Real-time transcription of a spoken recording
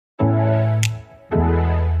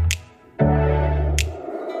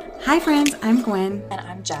Hi friends, I'm Gwen. And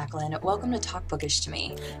I'm Jacqueline. Welcome to Talk Bookish to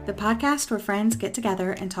Me, the podcast where friends get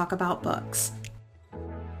together and talk about books.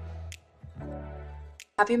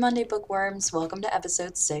 Happy Monday, bookworms. Welcome to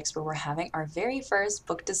episode 6, where we're having our very first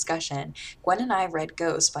book discussion. Gwen and I read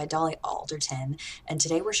Ghost by Dolly Alderton, and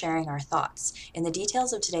today we're sharing our thoughts. In the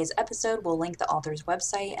details of today's episode, we'll link the author's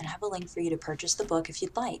website and have a link for you to purchase the book if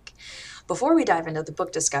you'd like. Before we dive into the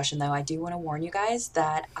book discussion, though, I do want to warn you guys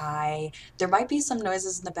that there might be some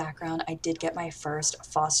noises in the background. I did get my first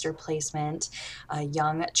foster placement, a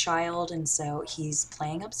young child, and so he's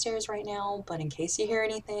playing upstairs right now, but in case you hear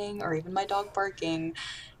anything or even my dog barking,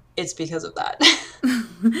 it's because of that.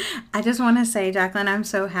 I just want to say, Jacqueline, I'm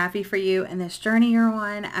so happy for you and this journey you're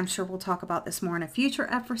on. I'm sure we'll talk about this more in a future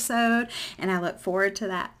episode, and I look forward to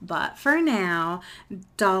that. But for now,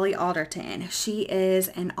 Dolly Alderton. She is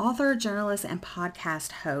an author, journalist, and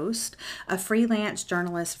podcast host, a freelance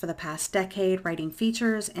journalist for the past decade, writing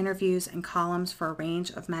features, interviews, and columns for a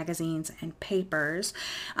range of magazines and papers.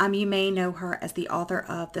 You may know her as the author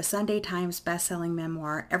of the Sunday Times bestselling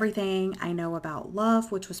memoir, Everything I Know About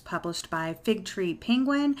Love, which was published by Fig Tree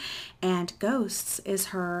Penguin, and Ghosts is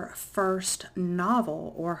her first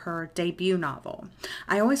novel or her debut novel.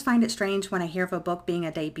 I always find it strange when I hear of a book being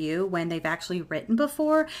a debut when they've actually written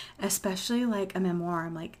before, especially like a memoir.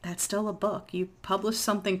 I'm like, that's still a book. You published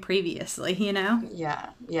something previously, you know? Yeah.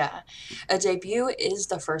 A debut is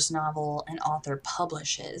the first novel an author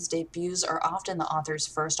publishes. Debuts are often the author's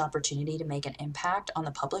first opportunity to make an impact on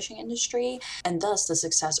the publishing industry, and thus the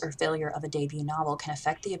success or failure of a debut novel can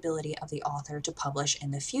affect the ability of the author to publish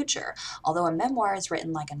in the future. Although a memoir is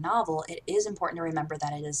written like a novel, it is important to remember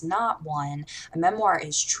that it is not one. A memoir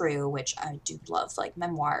is true, which I do love, like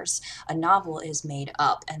memoirs. A novel is made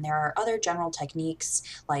up, and there are other general techniques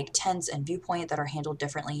like tense and viewpoint that are handled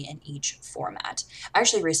differently in each format. I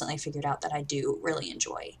actually recently figured out that I do really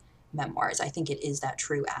enjoy memoirs. I think it is that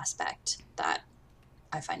true aspect that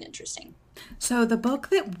I find interesting. So the book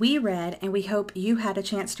that we read, and we hope you had a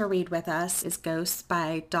chance to read with us, is Ghosts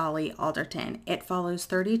by Dolly Alderton. It follows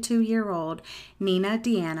 32-year-old Nina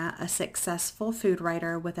Deanna, a successful food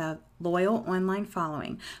writer with a loyal online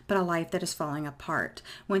following, but a life that is falling apart.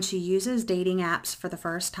 When she uses dating apps for the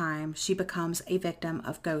first time, she becomes a victim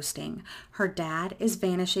of ghosting. Her dad is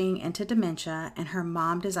vanishing into dementia, and her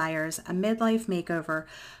mom desires a midlife makeover.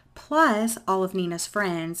 Plus, all of Nina's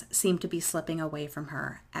friends seem to be slipping away from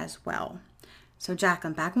her as well. So,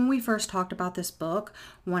 Jacqueline, back when we first talked about this book,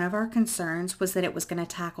 one of our concerns was that it was going to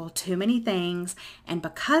tackle too many things, and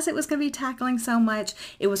because it was going to be tackling so much,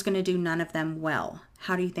 it was going to do none of them well.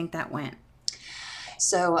 How do you think that went?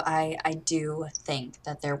 So I do think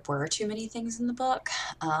that there were too many things in the book,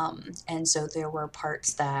 and so there were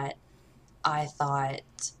parts that I thought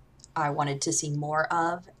I wanted to see more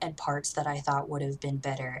of, and parts that I thought would have been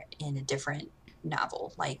better in a different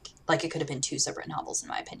novel. Like it could have been two separate novels, in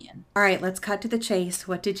my opinion. All right, let's cut to the chase.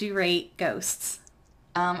 What did you rate Ghosts?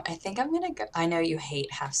 I think I'm going to go, I know you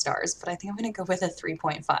hate half stars, but I think I'm going to go with a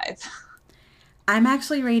 3.5. I'm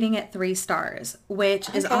actually rating it 3 stars, which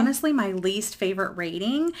is honestly my least favorite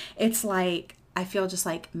rating. It's like, I feel just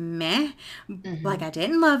like meh. Like I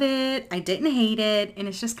didn't love it, I didn't hate it, and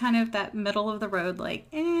it's just kind of that middle of the road, like,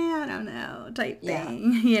 I don't know, type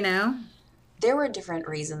thing, you know? There were different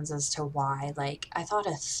reasons as to why. Like, I thought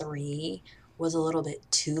a 3 was a little bit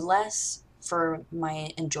too less for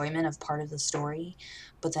my enjoyment of part of the story,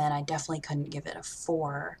 but then I definitely couldn't give it a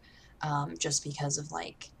 4, just because of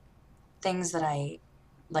like things that I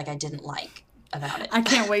didn't like about it. I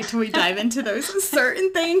can't wait till we dive into those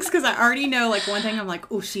certain things, because I already know, like, one thing I'm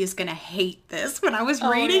like, oh, she is gonna hate this. When I was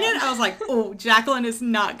reading it, I was like, oh, Jacqueline is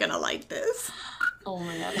not gonna like this. Oh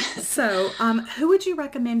my god. So, who would you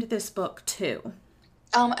recommend this book to?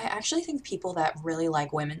 I actually think people that really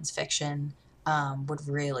like women's fiction would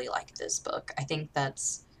really like this book. I think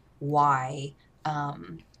that's why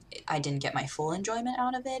I didn't get my full enjoyment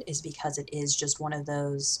out of it, is because it is just one of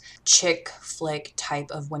those chick flick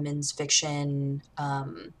type of women's fiction,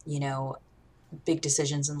 big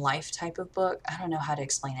decisions in life type of book. I don't know how to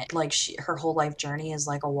explain it. Like her whole life journey is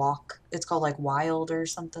like a walk. It's called like Wild or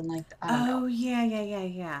something like that. I don't know.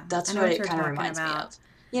 Yeah. That's what it kind of reminds me of.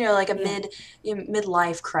 You know, like a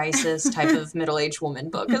midlife crisis type of middle-aged woman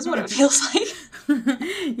book is what it feels like.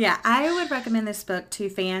 Yeah, I would recommend this book to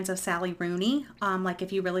fans of Sally Rooney. Like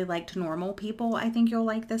if you really liked normal people, I think you'll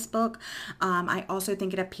like this book. I also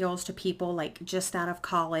think it appeals to people like just out of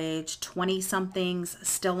college, 20-somethings,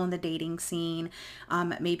 still in the dating scene.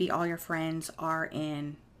 Maybe all your friends are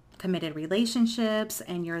in committed relationships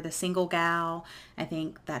and you're the single gal. I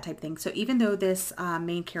think that type of thing. So even though this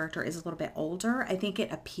main character is a little bit older, I think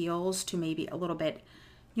it appeals to maybe a little bit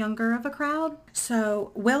younger of a crowd.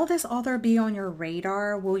 So, will this author be on your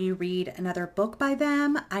radar? Will you read another book by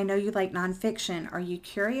them? I know you like nonfiction. Are you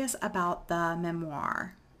curious about the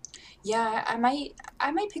memoir? Yeah, I might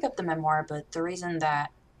pick up the memoir, but the reason that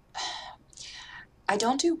I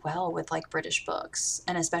don't do well with like British books,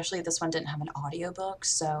 and especially this one didn't have an audiobook,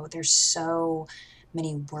 so there's so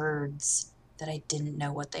many words that I didn't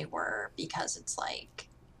know what they were because it's like,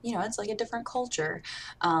 it's like a different culture.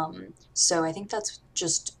 So I think that's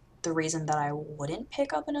just the reason that I wouldn't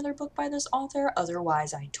pick up another book by this author.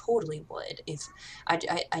 Otherwise, I totally would if I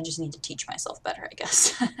just need to teach myself better, I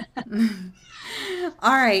guess.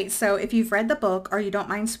 All right, so if you've read the book or you don't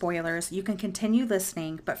mind spoilers, you can continue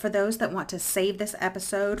listening. But for those that want to save this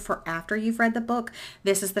episode for after you've read the book,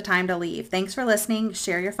 this is the time to leave. Thanks for listening.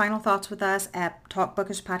 Share your final thoughts with us at Talk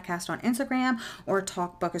Bookish Podcast on Instagram or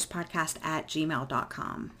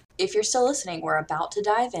talkbookishpodcast@gmail.com. If you're still listening, we're about to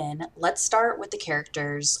dive in. Let's start with the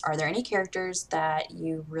characters. Are there any characters that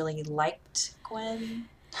you really liked, Gwen?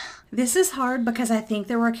 This is hard because I think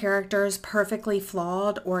there were characters perfectly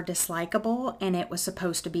flawed or dislikable, and it was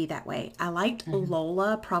supposed to be that way. I liked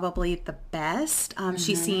Lola probably the best.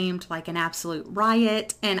 She seemed like an absolute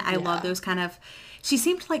riot, and I love those kind of. She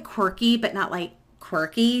seemed like quirky, but not like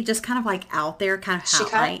quirky, just kind of like out there, kind of how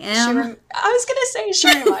I am. I was gonna say she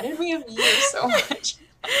reminded me of you so much.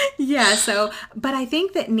 Yeah, but I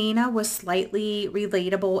think that Nina was slightly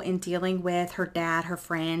relatable in dealing with her dad, her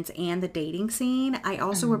friends, and the dating scene. I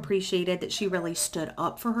also appreciated that she really stood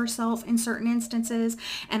up for herself in certain instances,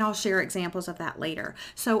 and I'll share examples of that later.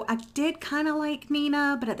 So I did kind of like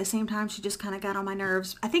Nina, but at the same time, she just kind of got on my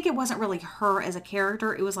nerves. I think it wasn't really her as a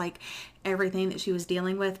character. It was like everything that she was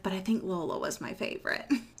dealing with, but I think Lola was my favorite.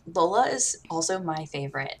 Lola is also my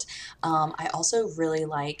favorite. I also really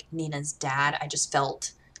like Nina's dad. I just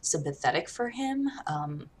felt sympathetic for him.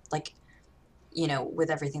 Like, with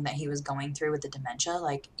everything that he was going through with the dementia,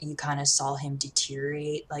 like you kind of saw him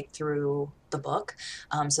deteriorate like through the book.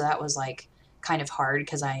 So that was like kind of hard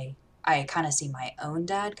because I kind of see my own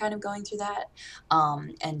dad kind of going through that.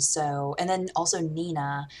 And then also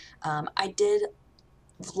Nina, I did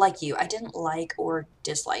like you. I didn't like or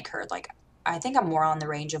dislike her. Like I think I'm more on the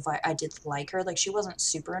range of I did like her. Like she wasn't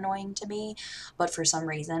super annoying to me, but for some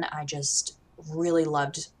reason I just really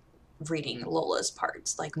loved reading Lola's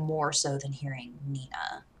parts, like more so than hearing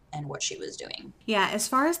Nina and what she was doing. Yeah, as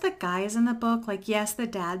far as the guys in the book, like, yes, the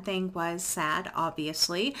dad thing was sad,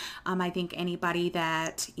 obviously. I think anybody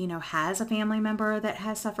that, has a family member that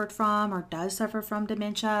has suffered from or does suffer from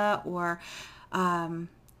dementia or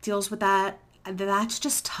deals with that's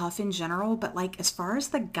just tough in general. But, like, as far as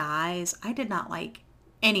the guys, I did not like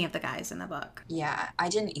any of the guys in the book. Yeah, I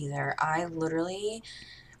didn't either. I literally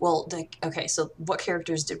okay, so what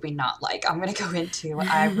characters did we not like? I'm going to go into,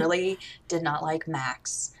 I really did not like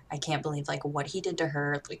Max. I can't believe like what he did to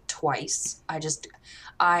her like twice. I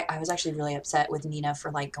was actually really upset with Nina for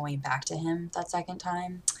like going back to him that second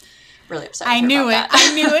time. Really upset with I her knew about it. that.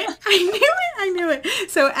 I knew it. I knew it. I knew it.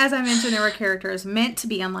 So as I mentioned, there were characters meant to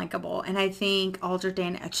be unlikable, and I think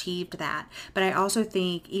Alderton achieved that. But I also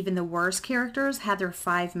think even the worst characters had their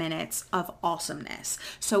 5 minutes of awesomeness.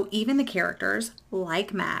 So even the characters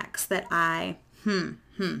like Max that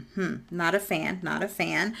not a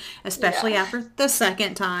fan, especially after the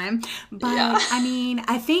second time. But I mean,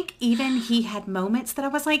 I think even he had moments that I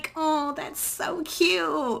was like, oh, that's so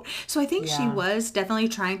cute. So I think she was definitely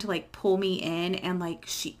trying to like pull me in, and like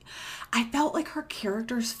I felt like her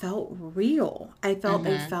characters felt real. I felt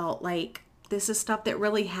they felt like this is stuff that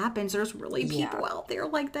really happens. There's really people out there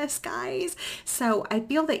like this, guys. So I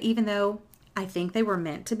feel that even though I think they were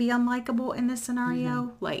meant to be unlikable in this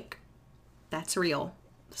scenario, like that's real.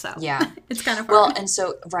 So yeah, it's kind of hard. Well, and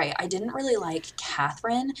so, right, I didn't really like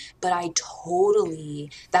Catherine, but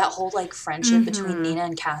that whole like friendship between Nina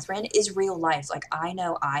and Catherine is real life. Like I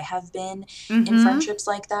know I have been in friendships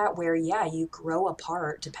like that where, you grow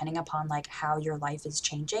apart depending upon like how your life is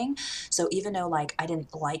changing. So even though like I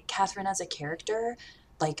didn't like Catherine as a character,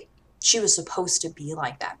 like she was supposed to be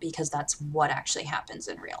like that because that's what actually happens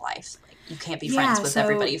in real life. Like you can't be friends with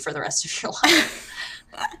everybody for the rest of your life.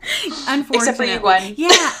 Unfortunately. Except for you, Gwen.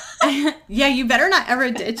 Yeah. Yeah, you better not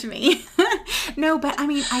ever ditch me. No, but I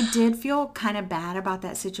mean, I did feel kind of bad about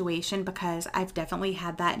that situation because I've definitely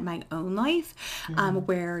had that in my own life,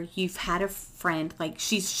 where you've had a friend, like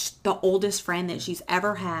she's the oldest friend that she's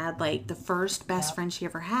ever had, like the first best friend she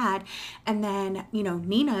ever had. And then,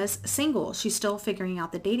 Nina's single. She's still figuring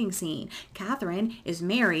out the dating scene. Catherine is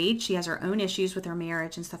married. She has her own issues with her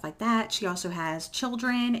marriage and stuff like that. She also has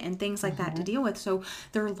children and things like that to deal with. So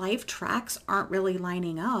their life tracks aren't really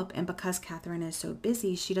lining up. And because Catherine is so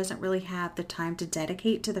busy, she doesn't really have the the time to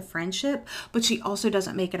dedicate to the friendship, but she also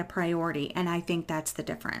doesn't make it a priority. And I think that's the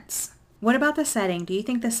difference. What about the setting? Do you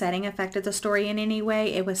think the setting affected the story in any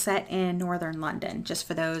way? It was set in northern London, just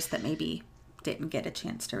for those that maybe didn't get a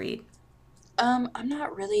chance to read. I'm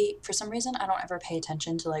not really, for some reason, I don't ever pay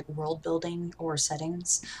attention to like world building or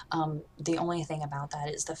settings. The only thing about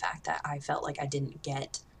that is the fact that I felt like I didn't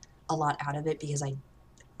get a lot out of it because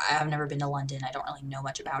I've never been to London. I don't really know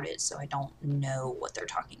much about it, so I don't know what they're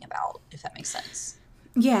talking about, if that makes sense.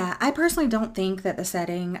 Yeah, I personally don't think that the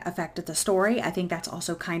setting affected the story. I think that's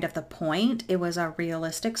also kind of the point. It was a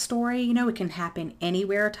realistic story, it can happen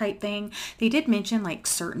anywhere type thing. They did mention like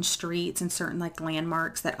certain streets and certain like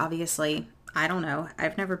landmarks that obviously, I don't know.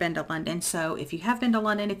 I've never been to London. So if you have been to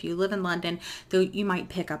London, if you live in London, though you might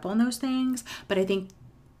pick up on those things. But I think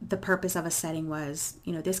the purpose of a setting was,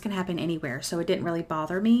 this can happen anywhere. So it didn't really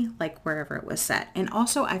bother me, like wherever it was set. And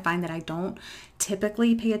also, I find that I don't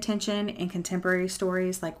typically pay attention in contemporary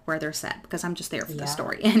stories, like where they're set, because I'm just there for the Yeah,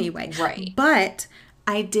 story anyway. right. But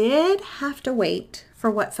I did have to wait for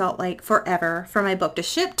what felt like forever for my book to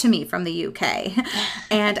ship to me from the UK.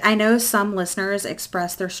 And I know some listeners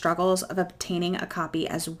expressed their struggles of obtaining a copy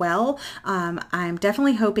as well. I'm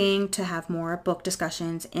definitely hoping to have more book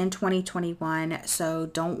discussions in 2021. So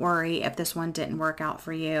don't worry if this one didn't work out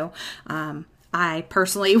for you. I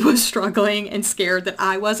personally was struggling and scared that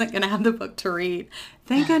I wasn't going to have the book to read.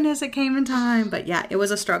 Thank goodness it came in time. But yeah, it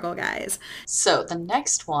was a struggle, guys. So the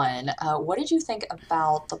next one, what did you think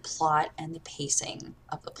about the plot and the pacing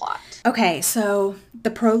of the plot? Okay, so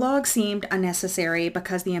the prologue seemed unnecessary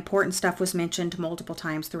because the important stuff was mentioned multiple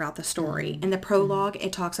times throughout the story. In the prologue,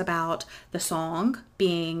 it talks about the song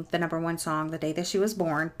being the number one song the day that she was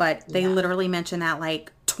born, but they literally mention that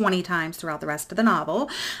like 20 times throughout the rest of the novel.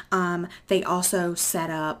 They also set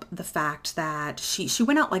up the fact that she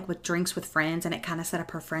went out like with drinks with friends, and it kind of set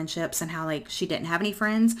up her friendships and how like she didn't have any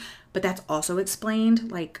friends. But that's also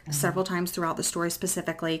explained like several times throughout the story,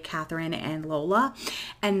 specifically Catherine and Lola.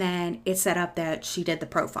 And then it set up that she did the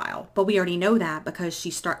profile. But we already know that because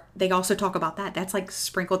they also talk about that. That's like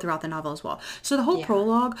sprinkled throughout the novel as well. So the whole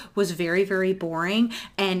prologue was very, very boring.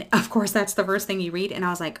 And of course, that's the first thing you read. And I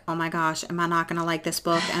was like, oh my gosh, am I not going to like this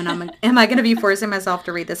book? And am I going to be forcing myself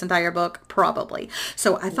to read this entire book? Probably.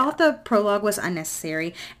 So I thought the prologue was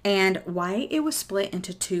unnecessary. And why it was split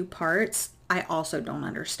into two parts, I also don't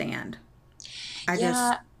understand. I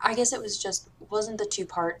guess it was just, wasn't the two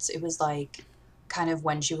parts, it was like kind of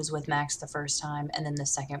when she was with Max the first time, and then the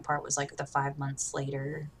second part was like the 5 months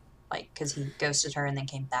later, like because he ghosted her and then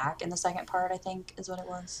came back in the second part, I think is what it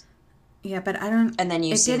was. Yeah, but And then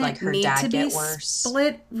you it see like didn't her need to dad be get worse.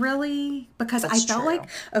 split really, because I That's felt true. like,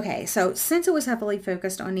 okay, so since it was heavily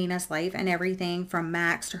focused on Nina's life and everything from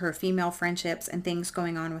Max to her female friendships and things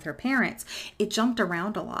going on with her parents, it jumped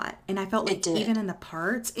around a lot. And I felt like It did. even in the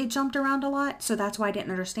parts, it jumped around a lot. So that's why I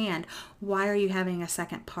didn't understand. Why are you having a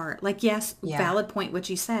second part? Like, yes, valid point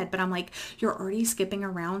what you said, but I'm like, you're already skipping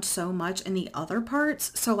around so much in the other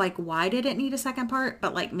parts. So like, why did it need a second part?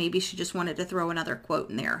 But like, maybe she just wanted to throw another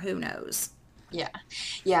quote in there. Who knows? Yeah.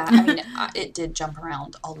 Yeah. I mean, it did jump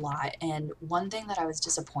around a lot. And one thing that I was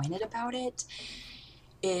disappointed about it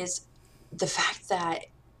is the fact that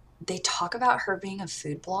they talk about her being a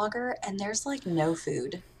food blogger and there's like no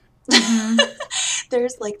food.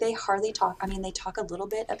 There's like, they hardly talk. I mean, they talk a little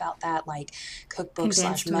bit about that like cookbook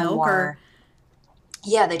slash Condensed milk or memoir.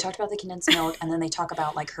 Yeah, they talked about the condensed milk, and then they talk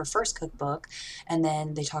about like her first cookbook, and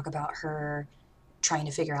then they talk about her trying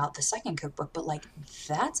to figure out the second cookbook, but like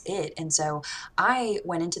that's it. And so I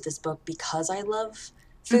went into this book because I love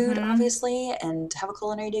food, obviously, and have a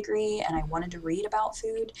culinary degree, and I wanted to read about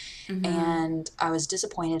food. And I was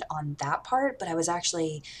disappointed on that part, but I was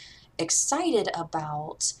actually excited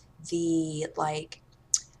about the like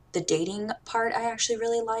the dating part. I actually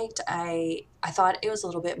really liked. I thought it was a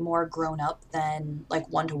little bit more grown up than like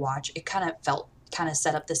one to watch. It kind of felt kind of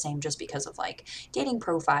set up the same just because of like dating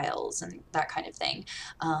profiles and that kind of thing.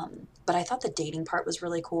 But I thought the dating part was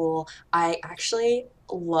really cool. I actually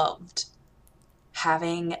loved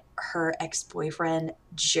having her ex-boyfriend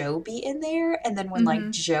Joe be in there, and then when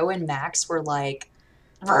like Joe and Max were like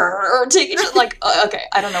taking like okay,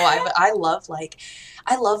 I don't know why, but I love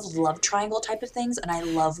love triangle type of things, and I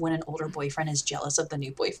love when an older boyfriend is jealous of the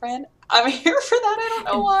new boyfriend. I'm here for that. I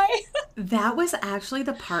don't know why. That was actually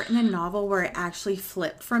the part in the novel where it actually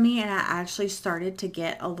flipped for me, and I actually started to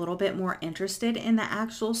get a little bit more interested in the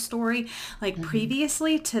actual story. Like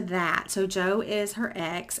previously to that, so Joe is her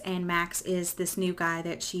ex and Max is this new guy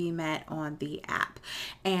that she met on the app.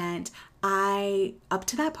 And up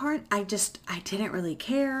to that part, I didn't really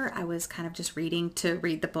care. I was kind of just reading to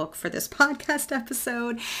read the book for this podcast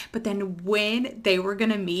episode. But then when they were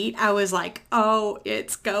going to meet, I was like, oh,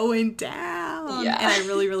 it's going down. Yeah. And I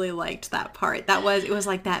really, really liked that part. It was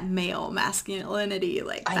like that male masculinity,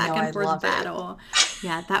 like back and forth battle.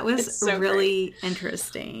 Yeah, that was so really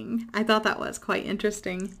interesting. I thought that was quite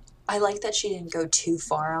interesting. I like that she didn't go too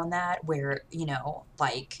far on that where,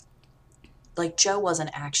 like Joe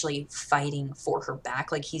wasn't actually fighting for her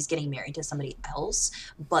back. Like he's getting married to somebody else,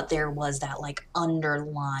 but there was that like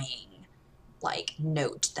underlying like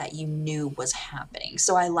note that you knew was happening.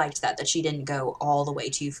 So I liked that she didn't go all the way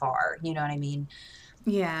too far. You know what I mean?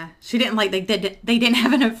 Yeah, she didn't like they didn't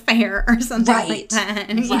have an affair or something like that.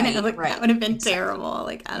 That would have been terrible.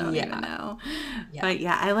 Like I don't even know. Yeah. But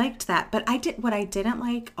yeah, I liked that. But what I didn't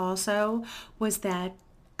like also was that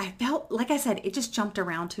I felt, like I said, it just jumped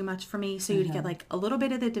around too much for me. So you'd get like a little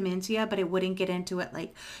bit of the dementia, but it wouldn't get into it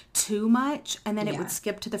like too much. And then it would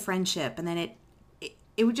skip to the friendship. And then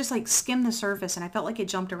it would just like skim the surface. And I felt like it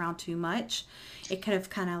jumped around too much. It could have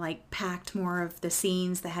kind of like packed more of the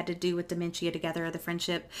scenes that had to do with dementia together, the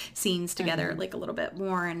friendship scenes together, like a little bit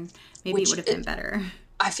more. And maybe it would have been better.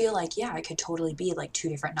 I feel like, yeah, it could totally be like two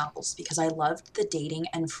different novels because I loved the dating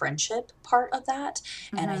and friendship part of that.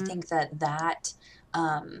 And I think that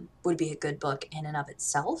would be a good book in and of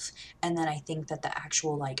itself. And then I think that the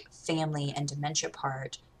actual like family and dementia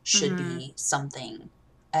part should be something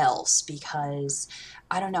else because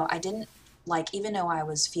I don't know, I didn't like, even though I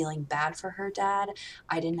was feeling bad for her dad,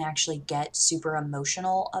 I didn't actually get super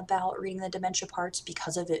emotional about reading the dementia parts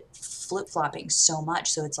because of it flip-flopping so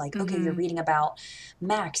much. So it's like, okay, you're reading about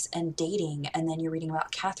Max and dating, and then you're reading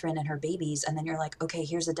about Catherine and her babies, and then you're like, okay,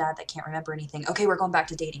 here's a dad that can't remember anything. Okay, we're going back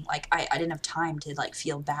to dating. Like, I didn't have time to, like,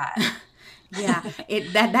 feel bad. Yeah,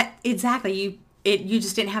 exactly. You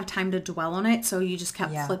just didn't have time to dwell on it, so you just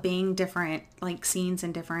kept flipping different like scenes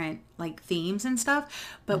and different like themes and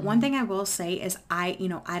stuff. But one thing I will say is I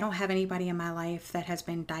don't have anybody in my life that has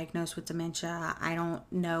been diagnosed with dementia. I don't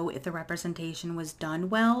know if the representation was done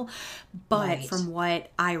well, but from what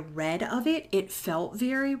I read of it, it felt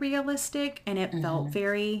very realistic and it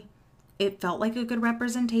felt like a good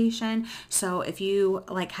representation. So if you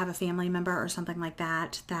like have a family member or something like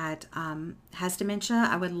that has dementia,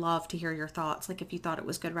 I would love to hear your thoughts. Like if you thought it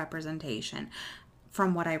was good representation.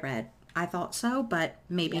 From what I read, I thought so, but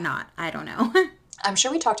maybe not. I don't know. I'm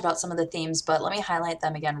sure we talked about some of the themes, but let me highlight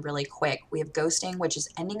them again really quick. We have ghosting, which is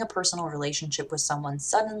ending a personal relationship with someone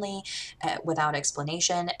suddenly without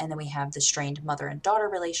explanation. And then we have the strained mother and daughter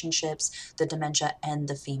relationships, the dementia, and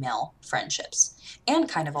the female friendships. And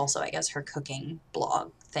kind of also, I guess, her cooking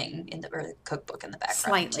blog thing or the cookbook in the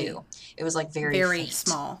background too. It was like very faint.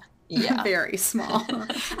 Small. Yeah. Very small.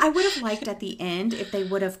 I would have liked at the end if they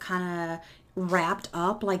would have kind of wrapped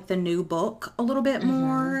up like the new book a little bit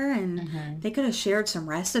more and they could have shared some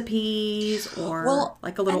recipes or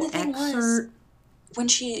like a little excerpt. When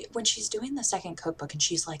she's doing the second cookbook and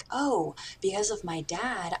she's like, oh, because of my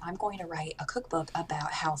dad, I'm going to write a cookbook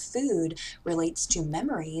about how food relates to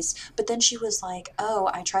memories. But then she was like, oh,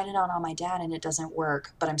 I tried it out on my dad and it doesn't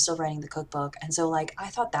work, but I'm still writing the cookbook. And so like, I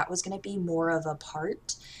thought that was going to be more of a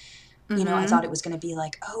part. You know, I thought it was going to be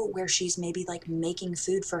like, oh, where she's maybe like making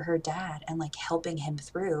food for her dad and like helping him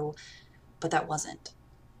through. But that wasn't,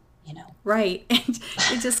 you know. Right.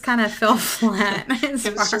 It just kind of fell flat as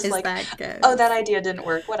far as like, that goes. Oh, that idea didn't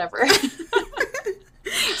work. Whatever.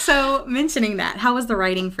 So mentioning that, how was the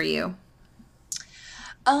writing for you?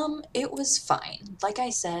 It was fine. Like I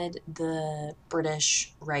said, the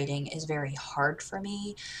British writing is very hard for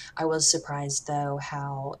me. I was surprised though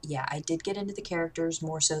how, I did get into the characters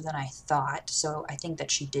more so than I thought. So I think that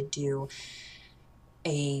she did do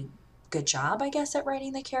a good job, I guess, at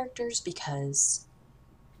writing the characters because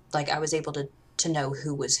like I was able to know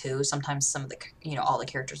who was who. Sometimes some of the, all the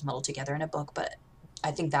characters muddled together in a book, but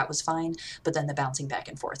I think that was fine. But then the bouncing back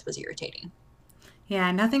and forth was irritating.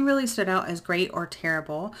 Yeah, nothing really stood out as great or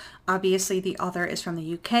terrible. Obviously, the author is from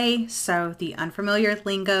the UK, so the unfamiliar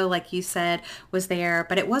lingo, like you said, was there,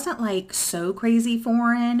 but it wasn't like so crazy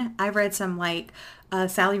foreign. I read some like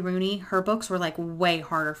Sally Rooney, her books were like way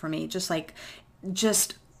harder for me, just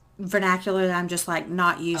vernacular that I'm just like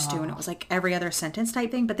not used to, and it was like every other sentence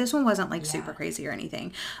type thing, but this one wasn't like super crazy or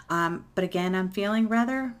anything. But again, I'm feeling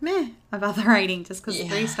rather meh about the writing just because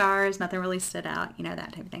 3 stars, nothing really stood out,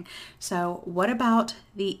 that type of thing. So what about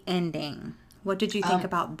the ending? What did you think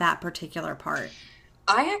about that particular part?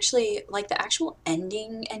 I actually like the actual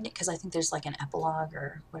ending because I think there's like an epilogue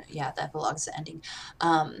the epilogue is the ending.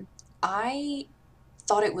 I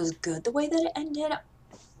thought it was good the way that it ended.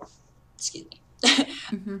 Excuse me.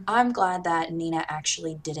 I'm glad that Nina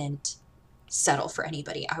actually didn't settle for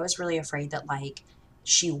anybody. I was really afraid that like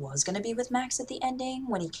she was going to be with Max at the ending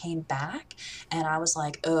when he came back, and I was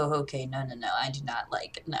like, oh, okay, no, no, no, I do not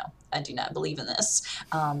like, no, I do not believe in this.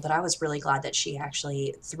 But I was really glad that she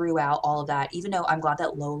actually threw out all of that, even though I'm glad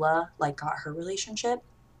that Lola like got her relationship.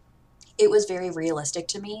 It was very realistic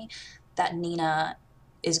to me that Nina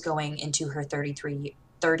is going into her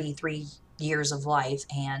 33 years of life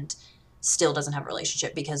and still doesn't have a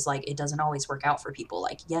relationship, because like it doesn't always work out for people.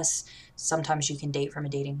 Like, yes, sometimes you can date from a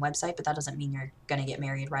dating website, but that doesn't mean you're going to get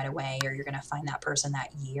married right away or you're going to find that person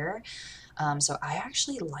that year. So I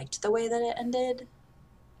actually liked the way that it ended.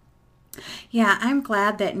 Yeah, I'm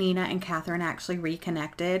glad that Nina and Catherine actually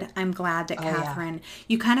reconnected. I'm glad that Oh yeah. Catherine,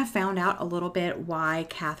 you kind of found out a little bit why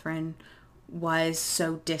Catherine was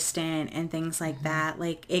so distant and things like Hmm. that.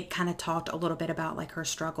 Like it kind of talked a little bit about like her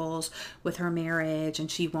struggles with her marriage,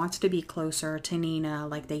 and she wants to be closer to Nina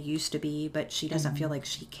like they used to be, but she doesn't feel Hmm. like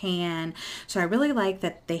she can. So I really like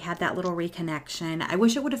that they had that little reconnection. I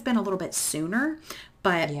wish it would have been a little bit sooner,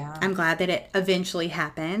 but Yeah. I'm glad that it eventually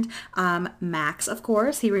happened. Max, of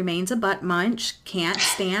course, he remains a butt munch. Can't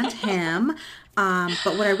stand him.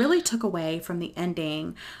 But what I really took away from the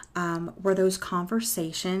ending were those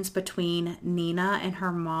conversations between Nina and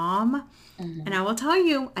her mom. And Hmm. I will tell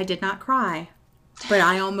you, I did not cry, but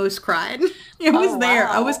I almost cried. It was Oh there.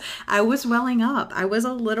 wow. I was welling up. I was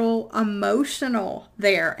a little emotional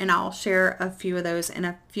there, and I'll share a few of those in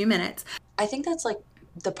a few minutes. I think that's like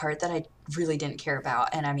the part that I really didn't care about.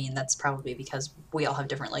 And I mean, that's probably because we all have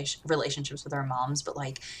different relationships with our moms, but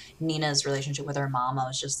like Nina's relationship with her mom, I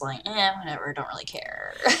was just like, whatever, don't really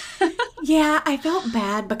care. Yeah, I felt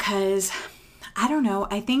bad because I don't know.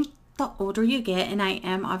 I think the older you get, and I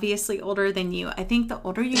am obviously older than you, I think the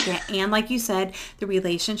older you get, and like you said, the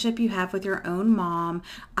relationship you have with your own mom,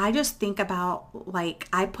 I just think about like,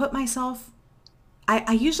 I put myself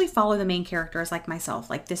I usually follow the main characters like myself.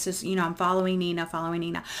 Like this is, I'm following Nina, following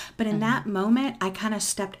Nina. But in Hmm. that moment, I kind of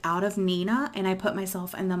stepped out of Nina and I put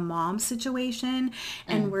myself in the mom situation,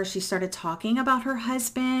 and Mm. where she started talking about her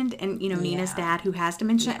husband and, Nina's Yeah. dad who has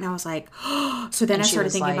dementia. And Yeah. I was like, oh, so then And I she started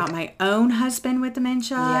was thinking about like, my own husband with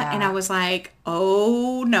dementia. And I yeah, was like,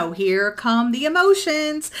 oh no, here come the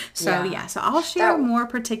emotions. So yeah. yeah, so I'll share That more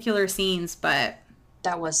particular scenes, but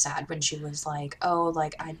that was sad when she was like, oh,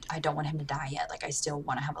 like I don't want him to die yet. Like I still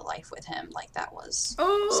want to have a life with him. Like that was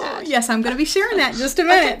oh, sad. yes, I'm going to be sharing that in just a Okay.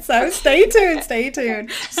 minute. So Okay. stay tuned, Okay. stay Okay.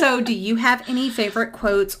 tuned. So, do you have any favorite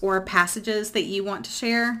quotes or passages that you want to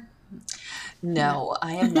share? No. No,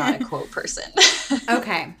 I am not a quote person.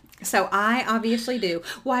 Okay. So I obviously do.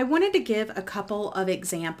 Well, I wanted to give a couple of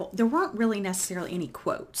examples. There weren't really necessarily any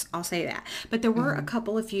quotes, I'll say that, but there were a Hmm.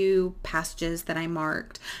 couple of few passages that I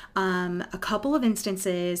marked. A couple of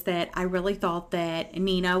instances that I really thought that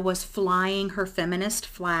Nina was flying her feminist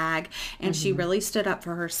flag, and she Hmm. really stood up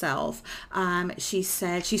for herself. She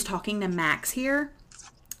said she's talking to Max here,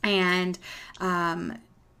 and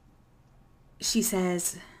she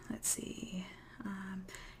says, let's see.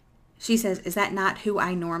 She says, "Is that not who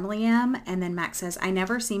I normally am?" And then Max says, "I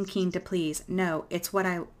never seem keen to please. No, it's what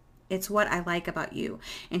I like about you."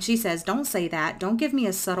 And she says, "Don't say that. Don't give me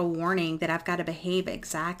a subtle warning that I've got to behave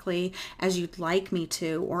exactly as you'd like me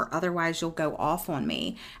to, or otherwise you'll go off on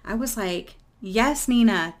me." I was like, "Yes,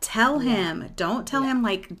 Nina, tell Yeah. him. Don't tell Yeah. him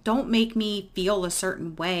like don't make me feel a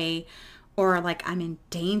certain way or like I'm in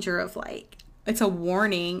danger of like it's a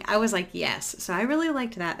warning." I was like, yes. So I really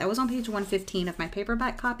liked that. That was on page 115 of my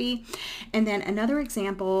paperback copy. And then another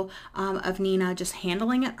example of Nina just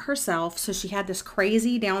handling it herself. So she had this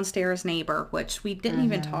crazy downstairs neighbor, which we didn't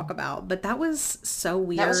even talk Hmm. about, but that was so That was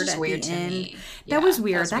weird just at weird the to end. me. That was Yeah, that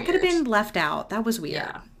weird. was That could have weird. been left out. That was weird.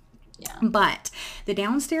 Yeah. Yeah. But the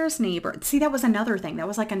downstairs neighbor, see, that was another thing. That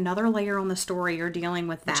was like another layer on the story. You're dealing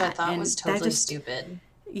with Which I that. thought was And that totally just stupid.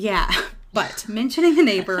 yeah, but mentioning the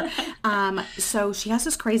neighbor, so she has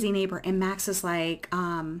this crazy neighbor, and Max is like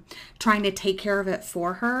trying to take care of it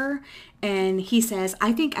for her. And he says,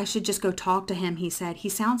 "I think I should just go talk to him." He said, "He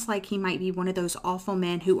sounds like he might be one of those awful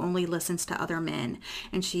men who only listens to other men."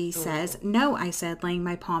 And she says, Oh. "No," I said, laying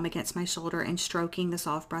my palm against my shoulder and stroking the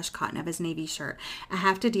soft brush cotton of his navy shirt. "I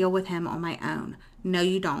have to deal with him on my own." "No,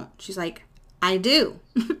 you don't." She's like, "I do,"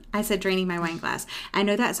 I said, draining my wine glass. "I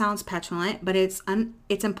know that sounds petulant, but it's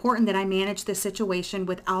important that I manage the situation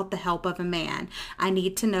without the help of a man. I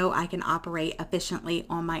need to know I can operate efficiently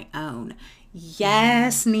on my own."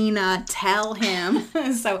 Yes, Nina, tell him.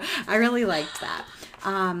 So I really liked that.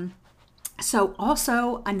 So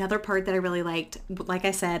also another part that I really liked, like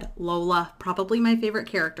I said, Lola, probably my favorite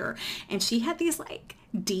character, and she had these like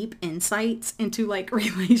deep insights into like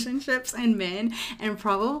relationships and men, and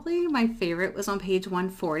probably my favorite was on page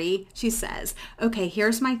 140. She says, "Okay,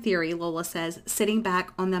 here's my theory," Lola says, sitting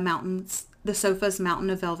back on the sofa's mountain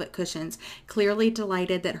of velvet cushions, clearly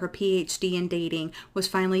delighted that her PhD in dating was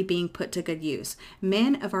finally being put to good use.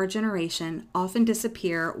 Men of our generation often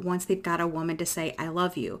disappear once they've got a woman to say, "I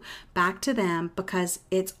love you," back to them because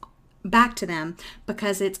it's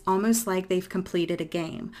almost like they've completed a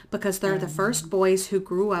game, because they're the first boys who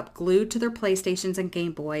grew up glued to their PlayStations and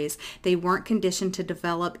Game Boys. They weren't conditioned to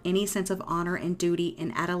develop any sense of honor and duty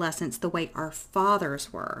in adolescence the way our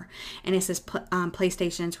fathers were. And it says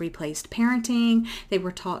PlayStations replaced parenting. They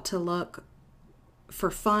were taught to look for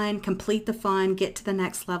fun, complete the fun, get to the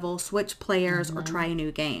next level, switch players, or try a new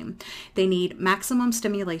game. They need maximum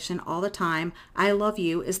stimulation all the time. "I love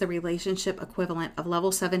you" is the relationship equivalent of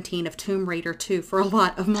level 17 of Tomb Raider 2 for a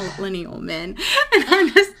lot of millennial men.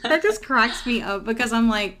 And that just cracks me up, because I'm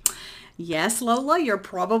like, yes, Lola, you're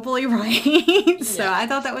probably right. So I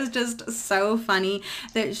thought that was just so funny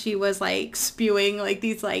that she was like spewing like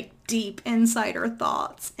these like deep insider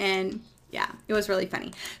thoughts. And yeah, it was really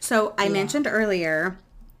funny. So I mentioned earlier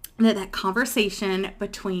that conversation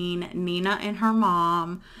between Nina and her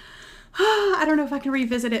mom, I don't know if I can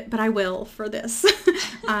revisit it, but I will for this.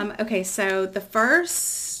 Okay, so the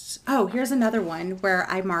first, here's another one where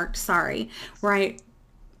I marked, where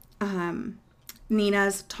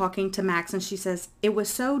Nina's talking to Max and she says, "It was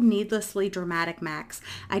so needlessly dramatic, Max.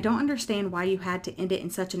 I don't understand why you had to end it in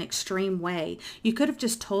such an extreme way. You could have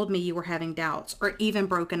just told me you were having doubts or even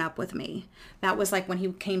broken up with me." That was like when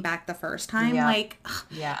he came back the first time. Yeah. Like,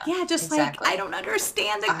 just exactly. Like, I don't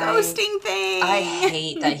understand the ghosting thing. I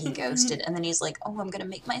hate that he ghosted. And then he's like, "Oh,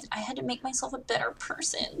 I had to make myself a better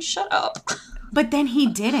person. Shut up." But then he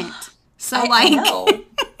didn't. So I know.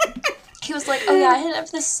 He was like, "Oh yeah, I had to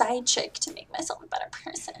have this side chick to make myself a better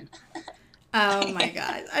person." Oh my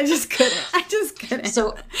God. I just couldn't.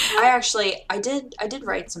 So I did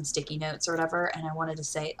write some sticky notes or whatever, and I wanted to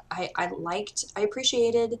say I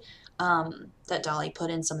appreciated that Dolly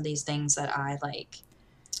put in some of these things that I like.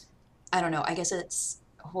 I don't know, I guess it's,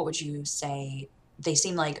 what would you say? They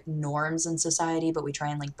seem like norms in society, but we try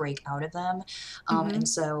and like break out of them. And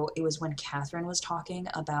so it was when Catherine was talking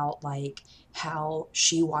about like how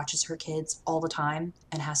she watches her kids all the time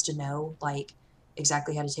and has to know like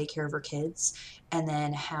exactly how to take care of her kids. And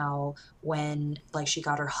then how when like she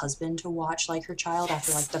got her husband to watch like her child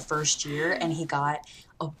after like the first year, and he got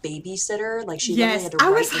a babysitter, like she literally had to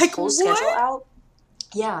write this whole schedule out.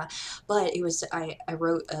 Yeah, but it was, I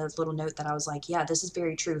wrote a little note that I was like, yeah, this is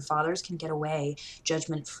very true. Fathers can get away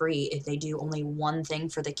judgment free if they do only one thing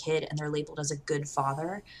for the kid and they're labeled as a good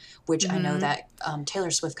father, which I know that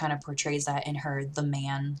Taylor Swift kind of portrays that in her The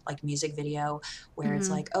Man like music video, where it's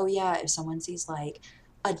like, oh yeah, if someone sees like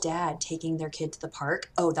a dad taking their kid to the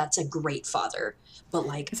park, oh, that's a great father. But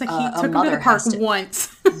like, it's like he took him to the park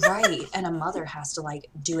once. Right, and a mother has to like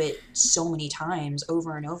do it so many times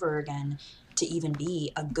over and over again to even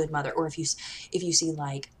be a good mother. Or if you see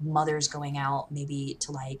like mothers going out maybe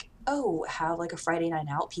to like, oh, have like a Friday night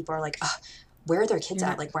out, people are like, where are their kids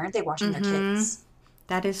at? Like, why aren't they watching their kids?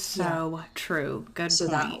 That is so true. Good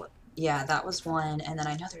point. That was one. And then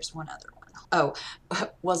I know there's one other one. Oh,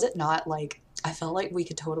 was it not like, I felt like we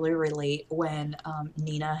could totally relate when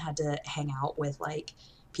Nina had to hang out with like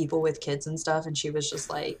people with kids and stuff, and she was just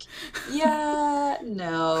like, yeah,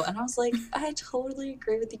 no. And I was like, I totally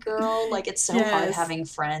agree with you, girl. Like, it's so hard having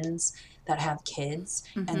friends that have kids,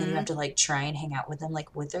 and then you have to like try and hang out with them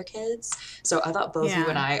like with their kids. So I thought both you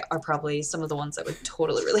and I are probably some of the ones that would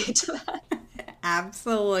totally relate to that.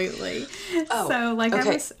 Absolutely. So like,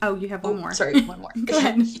 okay. You have one more. Sorry, one more. Go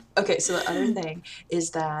ahead. Okay, so the other thing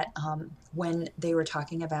is that when they were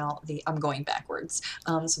talking about I'm going backwards.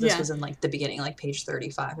 So this was in like the beginning, like page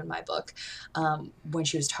 35 in my book, when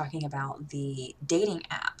she was talking about the dating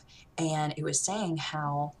app, and it was saying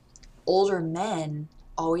how older men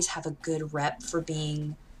always have a good rep for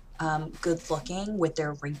being good looking with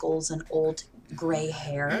their wrinkles and old gray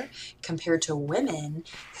hair, compared to women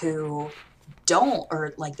who don't,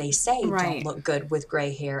 or like they say don't look good with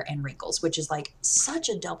gray hair and wrinkles, which is like such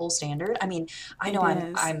a double standard. I mean, I know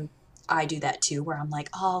I do that too, where I'm like,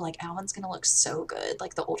 oh, like Alvin's gonna look so good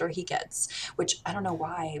like the older he gets, which I don't know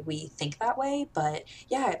why we think that way, but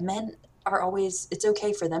yeah, men are always, it's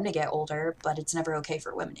okay for them to get older, but it's never okay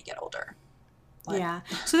for women to get older. But, yeah.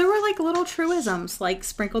 So there were like little truisms like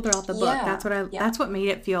sprinkled throughout the book. Yeah, That's what made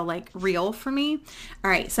it feel like real for me. All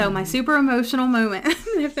right. So my super emotional moment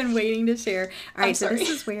I've been waiting to share. All right. I'm So sorry. this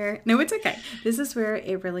is where, no, it's okay. This is where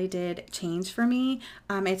it really did change for me.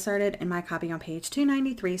 It started in my copy on page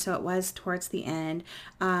 293. So it was towards the end.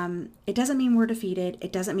 It doesn't mean we're defeated.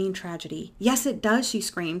 It doesn't mean tragedy. Yes, it does, she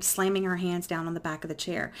screamed, slamming her hands down on the back of the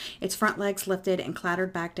chair. Its front legs lifted and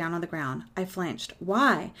clattered back down on the ground. I flinched.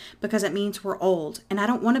 Why? Because it means we're old, and I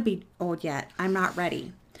don't want to be old yet. I'm not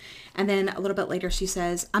ready. And then a little bit later she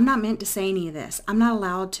says, I'm not meant to say any of this. I'm not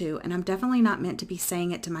allowed to, and I'm definitely not meant to be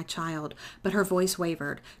saying it to my child. But her voice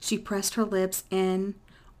wavered. She pressed her lips in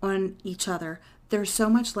on each other. There's so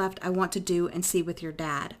much left I want to do and see with your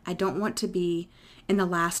dad. I don't want to be in the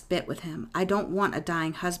last bit with him. I don't want a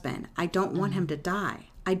dying husband. I don't want him to die.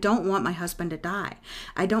 I don't want my husband to die.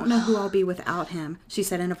 I don't know who I'll be without him, she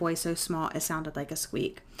said in a voice so small it sounded like a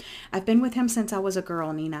squeak. I've been with him since I was a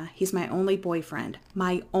girl, Nina. He's my only boyfriend.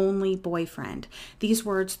 My only boyfriend. These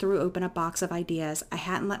words threw open a box of ideas I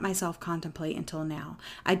hadn't let myself contemplate until now.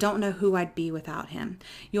 I don't know who I'd be without him.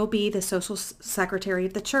 You'll be the social secretary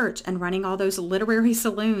of the church and running all those literary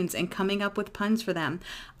saloons and coming up with puns for them.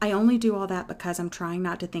 I only do all that because I'm trying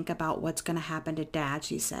not to think about what's going to happen to Dad,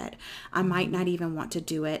 she said. I might not even want to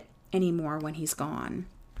do it anymore when he's gone.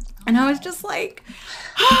 And I was just like,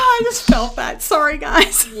 I just felt that. Sorry,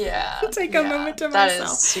 guys. Yeah. Take a moment to that myself.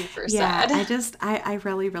 That is super yeah, sad. I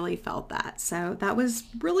really, really felt that. So that was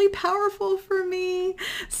really powerful for me.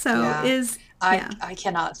 So I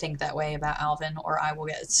cannot think that way about Alvin, or I will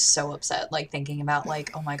get so upset, like thinking about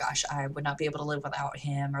like, oh my gosh, I would not be able to live without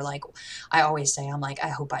him. Or like, I always say, I'm like, I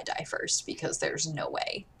hope I die first, because there's no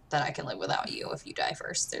way that I can live without you if you die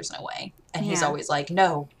first. There's no way. And he's always like,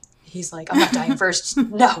 no. He's like, I'm not dying first.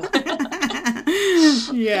 No.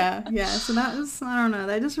 Yeah. So that was, I don't know,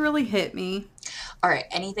 that just really hit me. All right.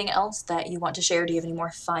 Anything else that you want to share? Do you have any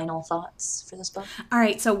more final thoughts for this book? All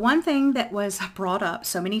right. So one thing that was brought up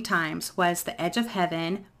so many times was The Edge of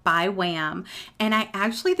Heaven by Wham. And I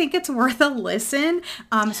actually think it's worth a listen.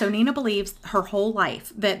 So Nina believes her whole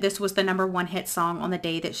life that this was the #1 hit song on the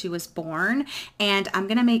day that she was born. And I'm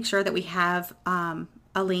going to make sure that we have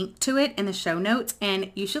a link to it in the show notes,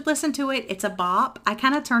 and you should listen to it. It's a bop. I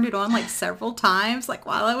kind of turned it on like several times, like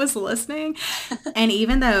while I was listening. And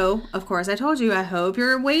even though, of course, I told you, I hope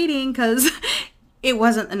you're waiting, because it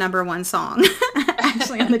wasn't the #1 song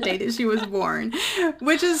actually on the day that she was born,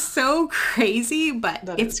 which is so crazy, but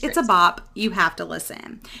it's a bop. You have to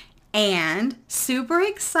listen. And super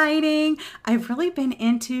exciting, I've really been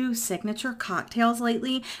into signature cocktails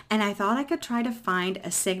lately, and I thought I could try to find a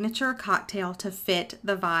signature cocktail to fit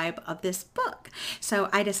the vibe of this book. So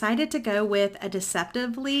I decided to go with a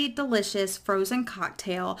deceptively delicious frozen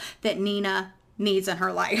cocktail that Nina needs in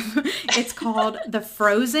her life. It's called the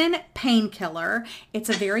Frozen Painkiller. It's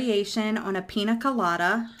a variation on a pina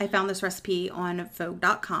colada. I found this recipe on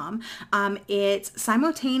Vogue.com. It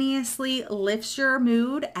simultaneously lifts your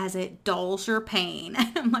mood as it dulls your pain.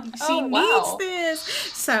 I'm like, she needs this.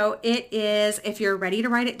 So it is, if you're ready to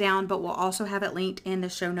write it down, but we'll also have it linked in the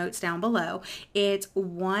show notes down below. It's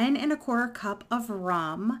 1 1/4 cup of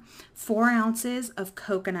rum, 4 ounces of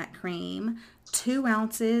coconut cream, 2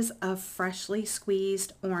 ounces of freshly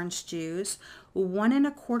squeezed orange juice, 1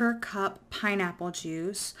 1/4 cup pineapple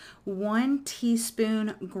juice, 1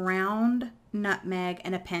 teaspoon ground nutmeg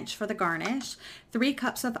and a pinch for the garnish, 3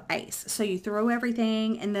 cups of ice. So you throw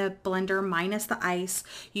everything in the blender minus the ice.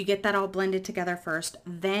 You get that all blended together first.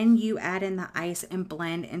 Then you add in the ice and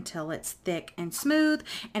blend until it's thick and smooth,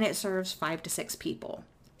 and it serves 5 to 6 people.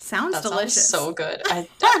 Sounds delicious. Sounds so good.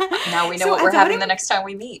 Now we know what we're having the next time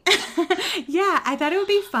we meet. Yeah, I thought it would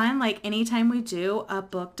be fun. Like anytime we do a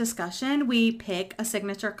book discussion, we pick a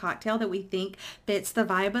signature cocktail that we think fits the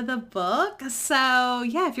vibe of the book. So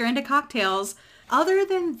yeah, if you're into cocktails. Other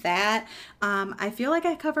than that, I feel like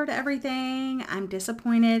I covered everything. I'm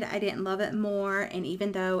disappointed I didn't love it more. And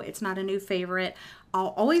even though it's not a new favorite,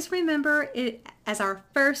 I'll always remember it as our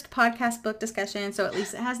first podcast book discussion. So at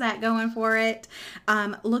least it has that going for it.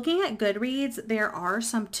 Looking at Goodreads, there are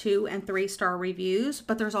some 2 and 3 star reviews,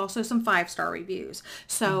 but there's also some 5-star reviews.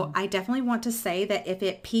 So I definitely want to say that if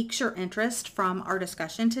it piques your interest from our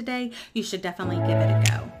discussion today, you should definitely give it a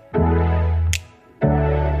go.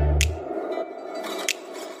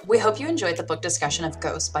 We hope you enjoyed the book discussion of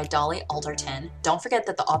Ghost by Dolly Alderton. Don't forget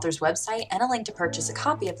that the author's website and a link to purchase a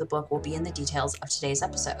copy of the book will be in the details of today's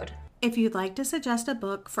episode. If you'd like to suggest a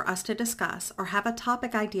book for us to discuss or have a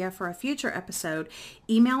topic idea for a future episode,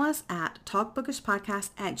 email us at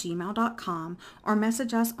talkbookishpodcast@gmail.com or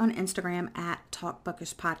message us on Instagram at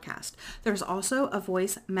talkbookishpodcast. There's also a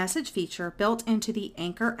voice message feature built into the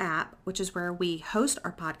Anchor app, which is where we host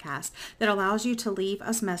our podcast, that allows you to leave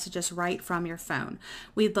us messages right from your phone.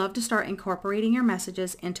 We'd love to start incorporating your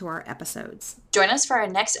messages into our episodes. Join us for our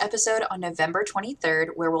next episode on November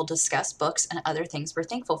 23rd, where we'll discuss books and other things we're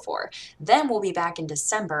thankful for. Then we'll be back in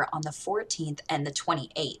December on the 14th and the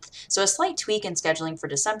 28th. So a slight tweak in scheduling for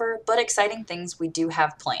December, but exciting things we do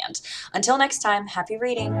have planned. Until next time, happy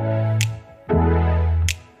reading!